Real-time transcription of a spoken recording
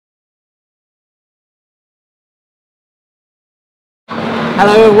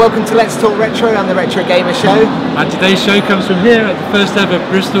Hello and welcome to Let's Talk Retro on the Retro Gamer Show. And today's show comes from here at the first ever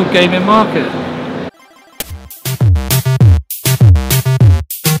Bristol Gaming Market.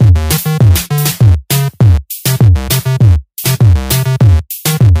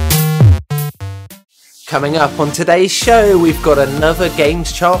 Coming up on today's show, we've got another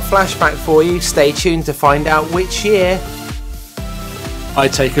Games Chart Flashback for you. Stay tuned to find out which year. I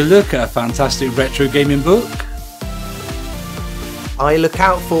take a look at a fantastic retro gaming book. I look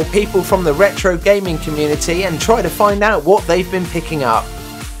out for people from the retro gaming community and try to find out what they've been picking up.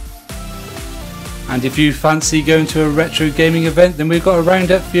 And if you fancy going to a retro gaming event, then we've got a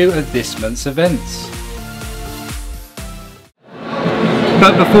roundup for you of this month's events.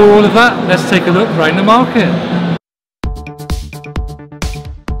 But before all of that, let's take a look around the market.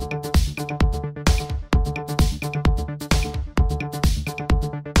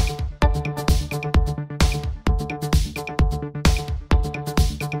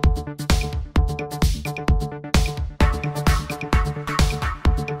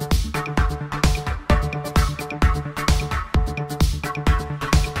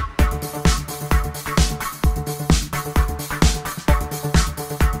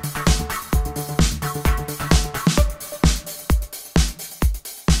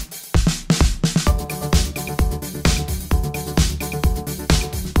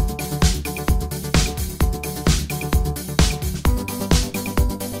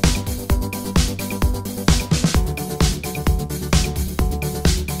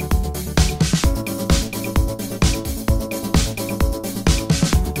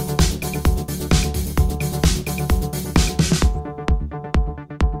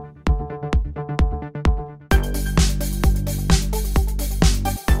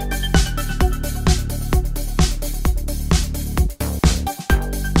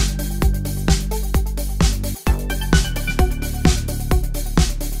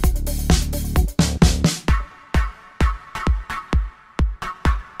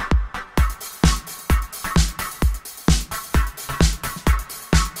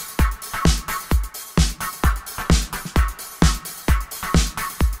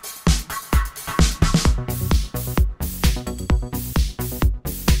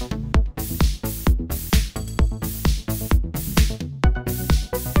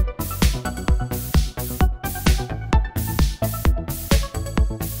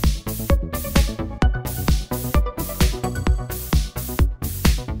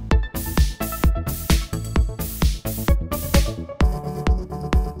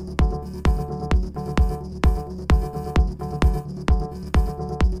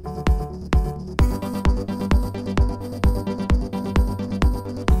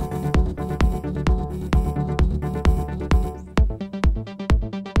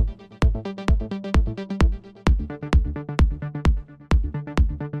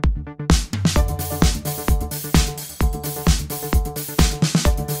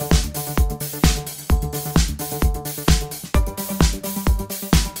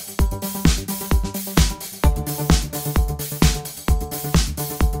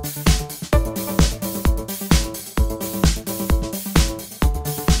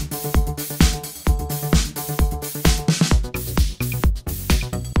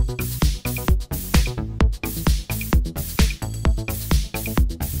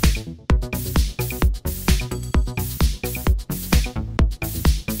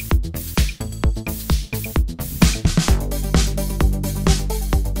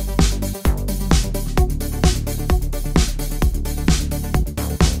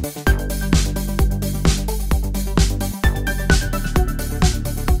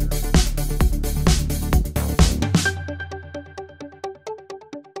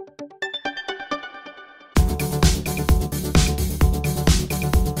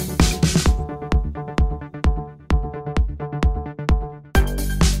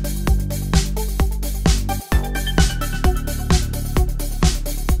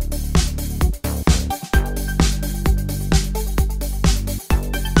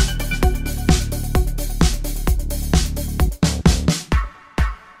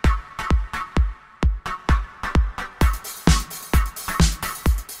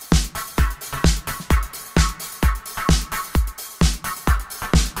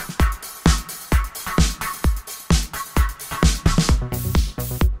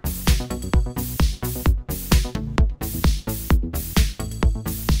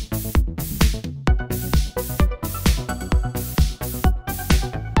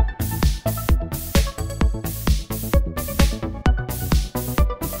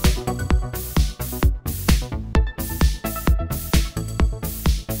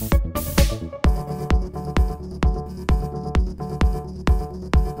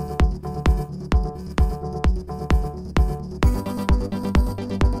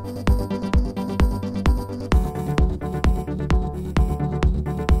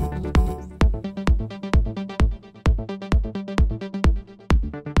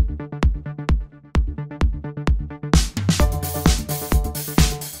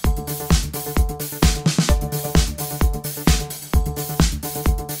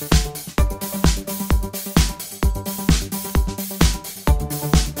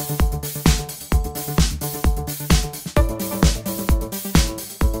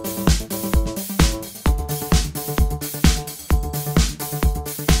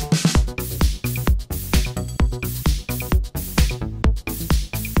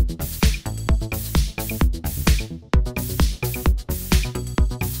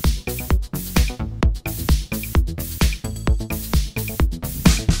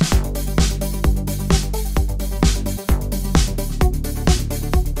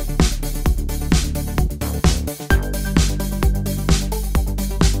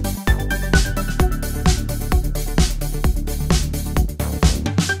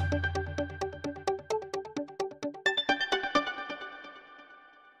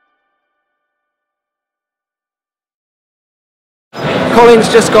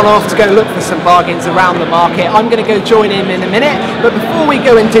 Colin's just gone off to go look for some bargains around the market. I'm going to go join him in a minute, but before we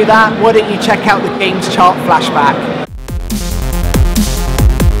go and do that, why don't you check out the Games Chart Flashback.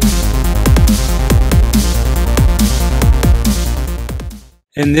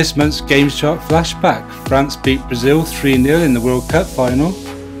 In this month's Games Chart Flashback, France beat Brazil 3-0 in the World Cup final.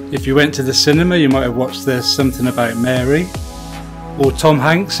 If you went to the cinema, you might have watched There's Something About Mary, or Tom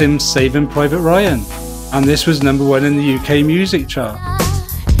Hanks in Saving Private Ryan, and this was number 1 in the UK music chart.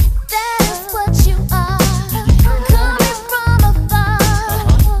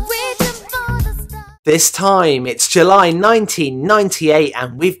 This time it's July 1998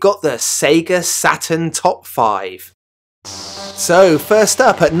 and we've got the Sega Saturn Top 5. So first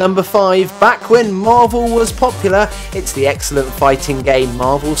up at number 5, back when Marvel was popular, it's the excellent fighting game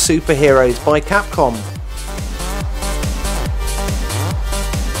Marvel Superheroes by Capcom.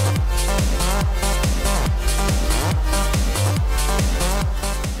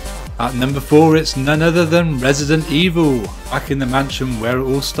 At number 4 it's none other than Resident Evil, back in the mansion where it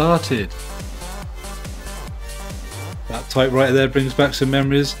all started. That typewriter there brings back some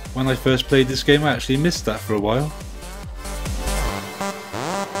memories. When I first played this game I actually missed that for a while.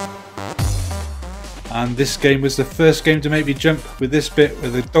 And this game was the first game to make me jump with this bit where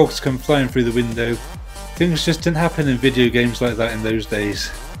the dogs come flying through the window. Things just didn't happen in video games like that in those days.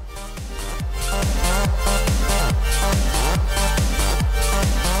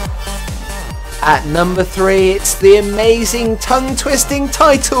 At number 3, it's the amazing tongue-twisting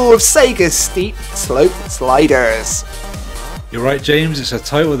title of Sega's Steep Slope Sliders. You're right, James, it's a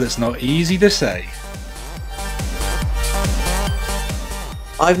title that's not easy to say.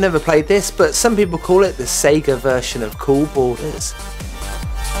 I've never played this, but some people call it the Sega version of Cool Borders.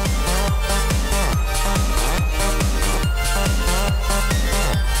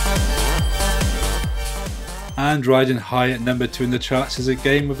 And riding high at number 2 in the charts is a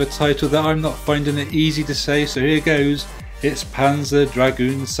game with a title that I'm not finding it easy to say, so here goes. It's Panzer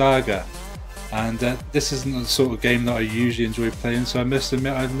Dragoon Saga. And this isn't the sort of game that I usually enjoy playing, so I must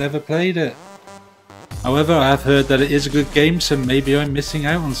admit I've never played it. However, I have heard that it is a good game, so maybe I'm missing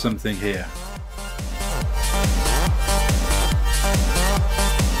out on something here.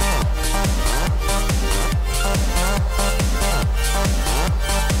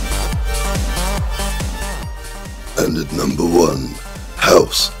 And at number 1,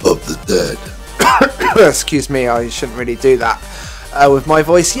 House of the Dead. Excuse me, I shouldn't really do that with my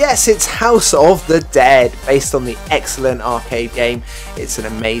voice. Yes, it's House of the Dead, based on the excellent arcade game. It's an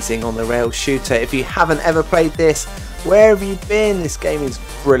amazing on-the-rails shooter. If you haven't ever played this, where have you been? This game is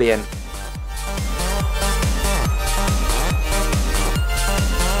brilliant.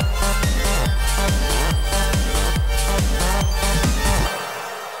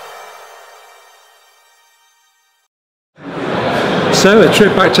 So a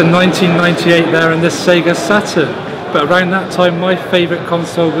trip back to 1998 there in this Sega Saturn. But around that time my favourite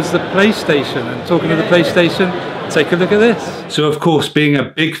console was the PlayStation, and talking of the PlayStation, take a look at this. So of course, being a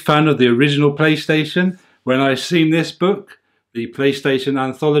big fan of the original PlayStation, when I seen this book, the PlayStation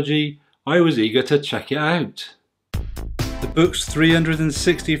Anthology, I was eager to check it out. The book's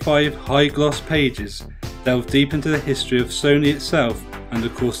 365 high gloss pages delve deep into the history of Sony itself and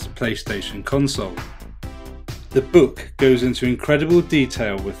of course the PlayStation console. The book goes into incredible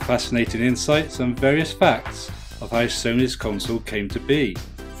detail with fascinating insights and various facts of how Sony's console came to be,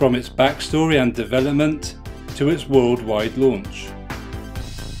 from its backstory and development to its worldwide launch.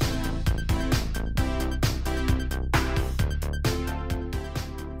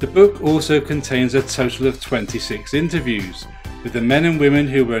 The book also contains a total of 26 interviews with the men and women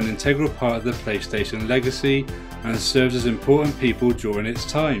who were an integral part of the PlayStation legacy and served as important people during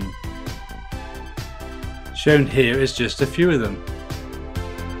its time. Shown here is just a few of them.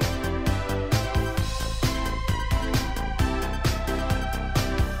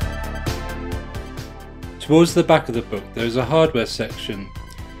 Towards the back of the book there is a hardware section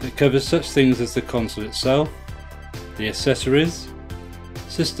that covers such things as the console itself, the accessories,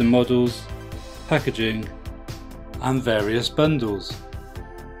 system models, packaging and various bundles.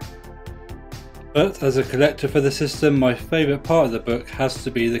 But as a collector for the system, my favourite part of the book has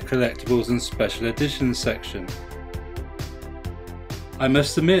to be the collectibles and special editions section. I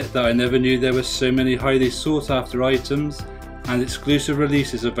must admit that I never knew there were so many highly sought after items and exclusive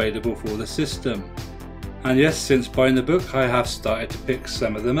releases available for the system. And yes, since buying the book I have started to pick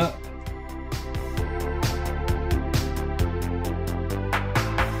some of them up.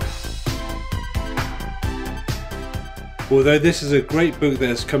 Although this is a great book that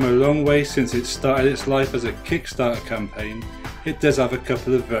has come a long way since it started its life as a Kickstarter campaign, it does have a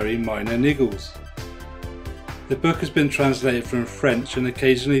couple of very minor niggles. The book has been translated from French and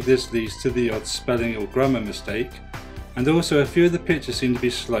occasionally this leads to the odd spelling or grammar mistake, and also a few of the pictures seem to be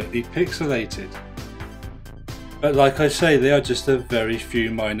slightly pixelated. But like I say, they are just a very few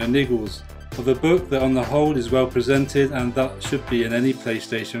minor niggles of a book that on the whole is well presented and that should be in any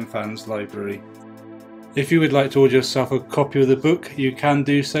PlayStation fan's library. If you would like to order yourself a copy of the book, you can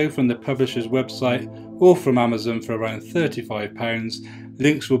do so from the publisher's website or from Amazon for around £35.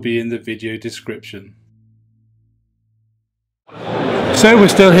 Links will be in the video description. So we're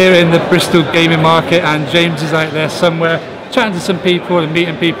still here in the Bristol Gaming Market and James is out there somewhere chatting to some people and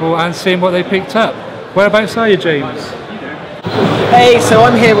meeting people and seeing what they picked up. Whereabouts are you, James? Hey, so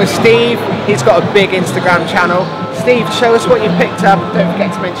I'm here with Steve. He's got a big Instagram channel. Steve, show us what you picked up. Don't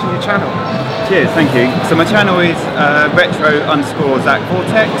forget to mention your channel. Cheers, thank you. So my channel is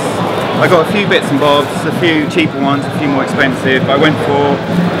retro_Zach_Vortex. I got a few bits and bobs, a few cheaper ones, a few more expensive. I went for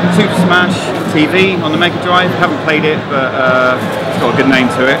Super Smash TV on the Mega Drive. Haven't played it, but it's got a good name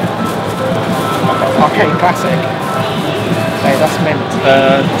to it. Arcade classic. Hey, that's mint.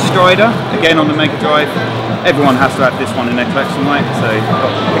 Strider, again on the Mega Drive. Everyone has to have this one in their collection, right? So I've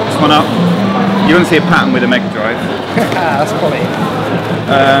got to pick this one up. You won't see a pattern with a Mega Drive. That's quality.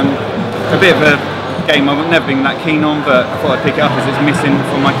 A bit of a game I've never been that keen on, but I thought I'd pick it up as it's missing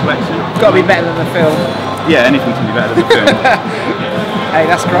from my collection. It's got to be better than the film. Yeah, anything can be better than the film. Hey,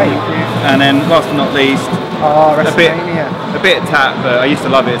 that's great. And then last but not least, a bit of tap, but I used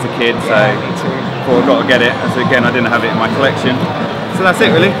to love it as a kid, so me too. Thought I've got to get it. As again, I didn't have it in my collection. So that's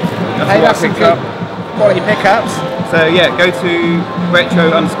it really. That's some good quality pickups. So yeah, go to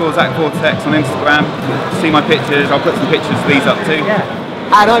retro_Zach_Vortex on Instagram, see my pictures. I'll put some pictures of these up too. Yeah.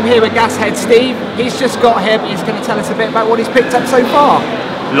 And I'm here with Gashead Steve. He's just got here, but he's going to tell us a bit about what he's picked up so far.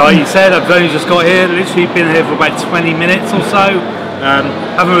 Like you said, I've only just got here, literally been here for about 20 minutes or so.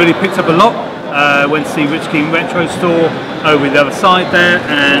 Haven't really picked up a lot. Went to see Rich King Retro Store over the other side there,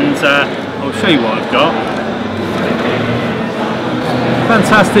 and I'll show you what I've got.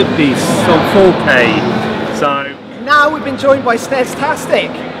 Fantastic Beasts on 4K. So now we've been joined by Sneztastic.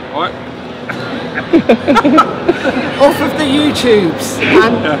 Alright. Off of the YouTubes.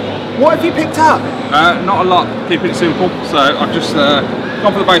 And what have you picked up? Not a lot, keeping it simple. So I've just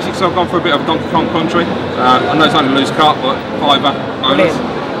gone for the basics. So I've gone for a bit of Donkey Kong Country. I know it's only a loose cut, but fiver bonus.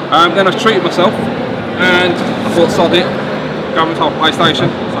 Then I've treated myself and I thought sod it, going to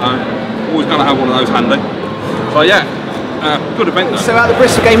PlayStation. So always going to have one of those handy. So yeah, good event though. So at the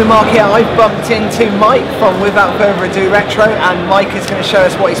Bristol Gaming Market I've bumped into Mike from Without Further Ado Retro, and Mike is going to show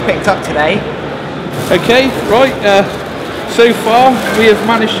us what he's picked up today. Okay, right, so far we have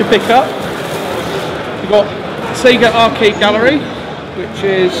managed to pick up, we've got Sega Arcade Gallery, which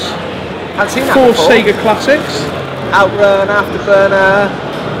is 4 Sega classics. Outrun, Afterburner,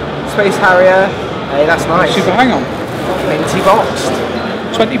 Space Harrier. Hey, that's nice. Super Hang-On. 20 boxed.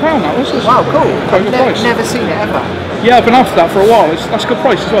 £20 that was. Wow, cool. Quite a good price. Never seen it ever. Yeah, I've been after that for a while. That's a good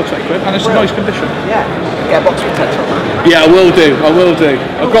price as well, £20, and it's in nice condition. Yeah, get a box protector on that. Yeah, I will do.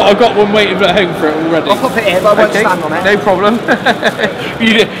 I've got one waiting at home for it already. I'll pop it here, but I won't stand on it. No problem.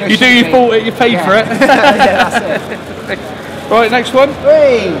 you do, you bought it, you paid for it. Yeah, that's it. Right, next one.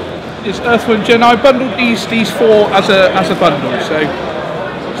 Hey. Is Earthworm Jim. I bundled these 4 as a bundle. So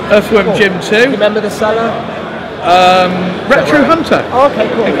Earthworm Jim 2. Remember the seller? Retro Hunter. Oh, okay,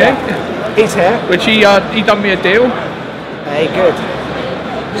 cool. Okay. Yeah. He's here. Which he done me a deal. Hey, good.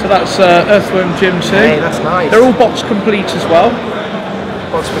 So that's Earthworm Jim 2. Hey, that's nice. They're all box complete as well.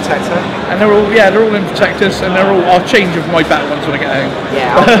 Box protector. And they're all in protectors, and I'll change of my better ones when I get home.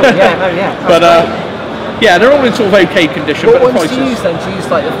 Yeah, oh, cool. Yeah. But yeah, they're all in sort of okay condition. What but ones do you use then? Do you use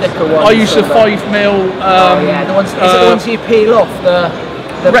like the thicker ones? I use the 5mm. Oh yeah, the ones. Is it the ones you peel off the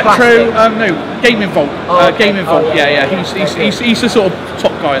retro? plastic? No, Gaming Vault. Gaming Vault. Yeah. He's the sort of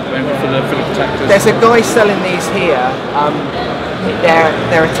top guy at the moment for the protectors. There's a guy selling these here.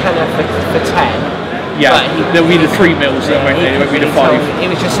 They're a tenner for 10. Yeah, they'll be the 3mm then, won't they? They won't be the 5. He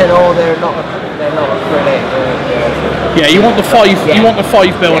was just saying, oh, they're not acrylic. Yeah, you want the 5. You want the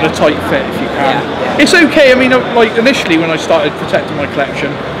 5mm and a tight fit if you can. Yeah. It's okay. I mean, like initially when I started protecting my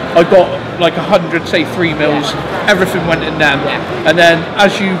collection, I got like 100, say 3mm. Everything went in them, and then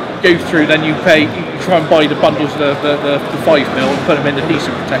as you go through, then you try and buy the bundles, the 5mm, and put them in the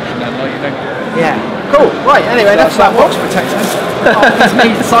decent protection. Then, like, you know. Yeah. Cool. Right. Anyway, that's that box protectors. There's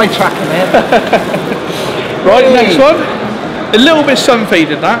me sidetracking here. Right, next one. A little bit sun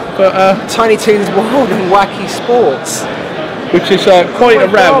faded that, but Tiny Toons Wild and Wacky Sports, which is quite a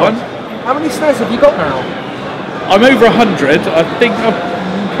rare one. How many snares have you got now? I'm over 100. I think I'm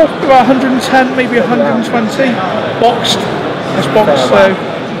probably about 110, maybe 120 boxed. It's boxed, so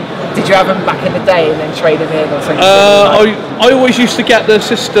Did you have them back in the day and then trade them in or something? I always used to get the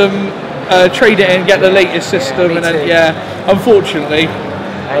system, trade it in, get the latest system, and then unfortunately.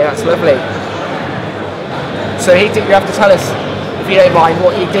 Hey, that's lovely. So you have to tell us, if you don't mind,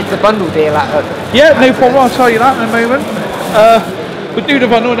 what you did the bundle deal at. Yeah, no problem. I'll tell you that in a moment. We'll do the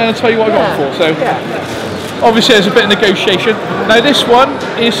bundle and then I'll tell you what I got for. So obviously there's a bit of negotiation. Now this one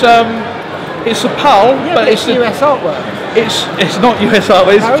is it's a PAL, but it's US artwork. It's not US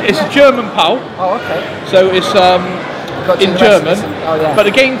artwork. It's a German PAL. Oh, okay. So it's in German, but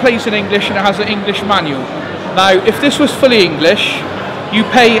the game plays in English and it has an English manual. Now, if this was fully English, you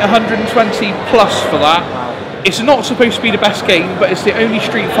pay 120 plus for that. Wow. It's not supposed to be the best game, but it's the only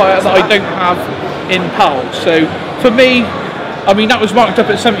Street Fighter that I don't have in PAL. So for me, I mean, that was marked up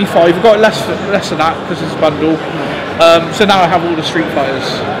at 75. I've got less than that because it's a bundle. So now I have all the Street Fighters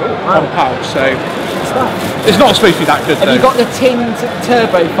on PAL. So it's not supposed to be that good. Have you got the tinned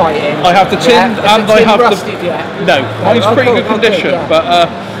turbo fighting? I have the tinned, and I have rusted yet? No, mine's pretty good condition, but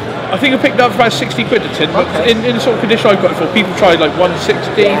I think I picked it up for about 60 quid a tin. But in the sort of condition I've got it for, people tried like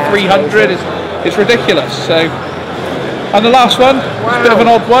 160, 300. It's ridiculous. So, and the last one, is a bit of an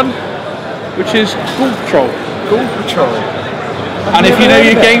odd one, which is Ghoul Patrol. Ghoul Patrol. And if you know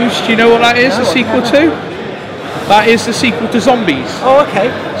your games, do you know what that is? The sequel to? That is the sequel to Zombies. Oh,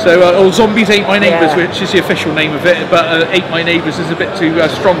 okay. So, or Zombies Ate My Neighbours, which is the official name of it, but Ate My Neighbours is a bit too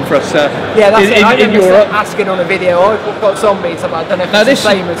strong for us that's it. I in Europe. Asking on a video, I've got Zombies, I don't know if now it's the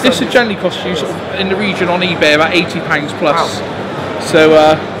same as this would generally cost you sort of in the region on eBay about £80 plus. Wow.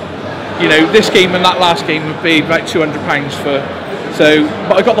 So, you know, this game and that last game would be about £200 for. So,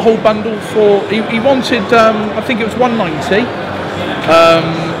 but I got the whole bundle for. He wanted, I think it was £190.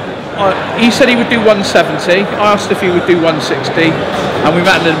 He said he would do 170. I asked if he would do 160, and we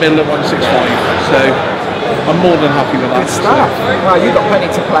met in the middle of 165. So I'm more than happy with that. Good stuff. Well, you've got plenty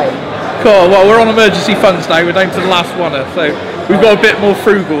to play. Cool. Well, we're on emergency funds now. We're down to the last one, so we've got a bit more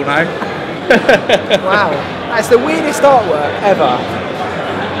frugal now. Wow, that's the weirdest artwork ever.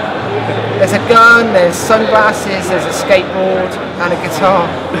 There's a gun, there's sunglasses, there's a skateboard, and a guitar.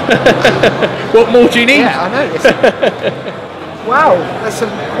 What more do you need? Yeah, I know. Wow, there's some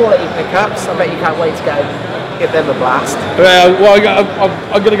quality pickups. I bet you can't wait to give them a blast. Well,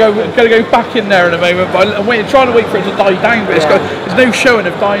 I'm going to go back in there in a moment, but I'm trying to wait for it to die down. But there's no showing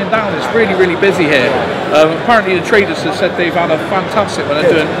of dying down. It's really, really busy here. Apparently, the traders have said they've had a fantastic one.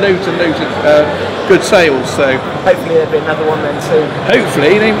 They're doing loads and loads of good sales. So hopefully there'll be another one then soon.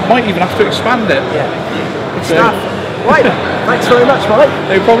 Hopefully, they might even have to expand it. Yeah, good stuff. Right, thanks very much, Mike.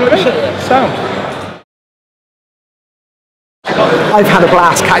 No problem. Appreciate it. Sound. I've had a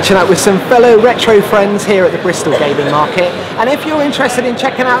blast catching up with some fellow retro friends here at the Bristol Gaming Market, and if you're interested in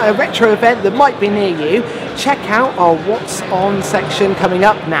checking out a retro event that might be near you, check out our What's On section coming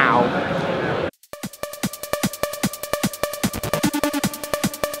up now.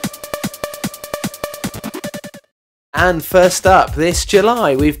 And first up, this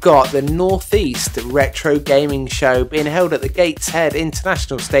July, we've got the Northeast Retro Gaming Show being held at the Gateshead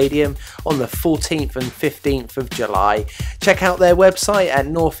International Stadium on the 14th and 15th of July. Check out their website at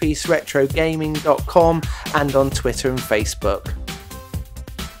northeastretrogaming.com and on Twitter and Facebook.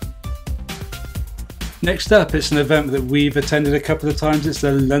 Next up, it's an event that we've attended a couple of times. It's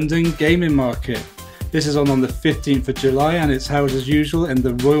the London Gaming Market. This is on the 15th of July and it's held as usual in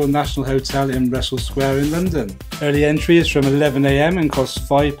the Royal National Hotel in Russell Square in London. Early entry is from 11 AM and costs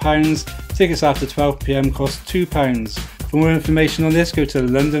 £5. Tickets after 12 PM cost £2. For more information on this, go to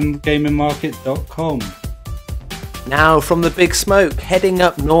londongamingmarket.com. Now from the Big Smoke, heading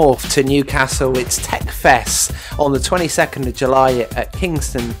up north to Newcastle, it's Tech Fest on the 22nd of July at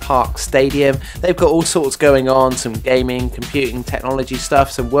Kingston Park Stadium. They've got all sorts going on, some gaming, computing, technology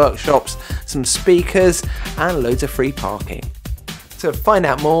stuff, some workshops, some speakers and loads of free parking. To find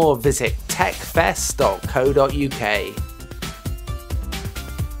out more, visit techfest.co.uk.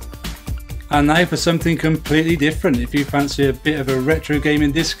 And now for something completely different. If you fancy a bit of a retro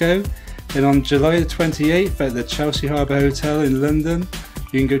gaming disco, then on July the 28th at the Chelsea Harbour Hotel in London,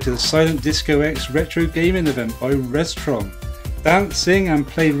 you can go to the Silent Disco X Retro Gaming event by Restron. Dance, sing and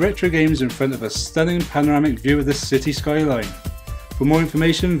play retro games in front of a stunning panoramic view of the city skyline. For more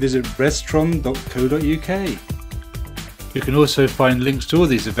information, visit restron.co.uk. You can also find links to all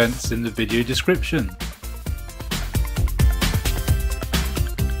these events in the video description.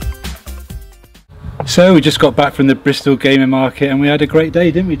 So we just got back from the Bristol Gaming Market and we had a great day,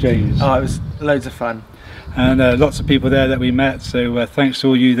 didn't we, James? Oh, it was loads of fun. and lots of people there that we met, so thanks to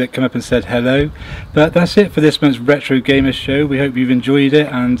all you that come up and said hello. But that's it for this month's Retro Gamers show. We hope you've enjoyed it,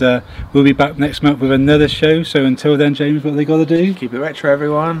 and we'll be back next month with another show. So until then, James, what they got to do? Keep it retro,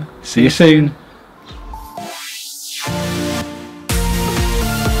 everyone. See you soon.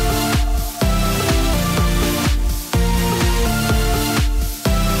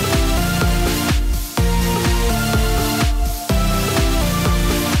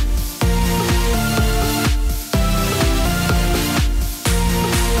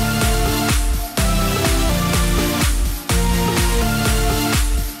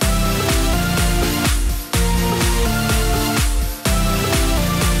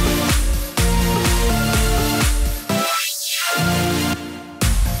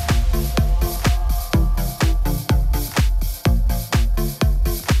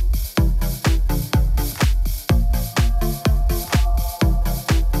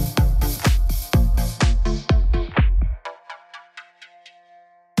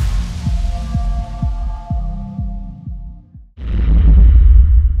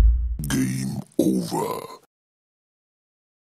 Game over.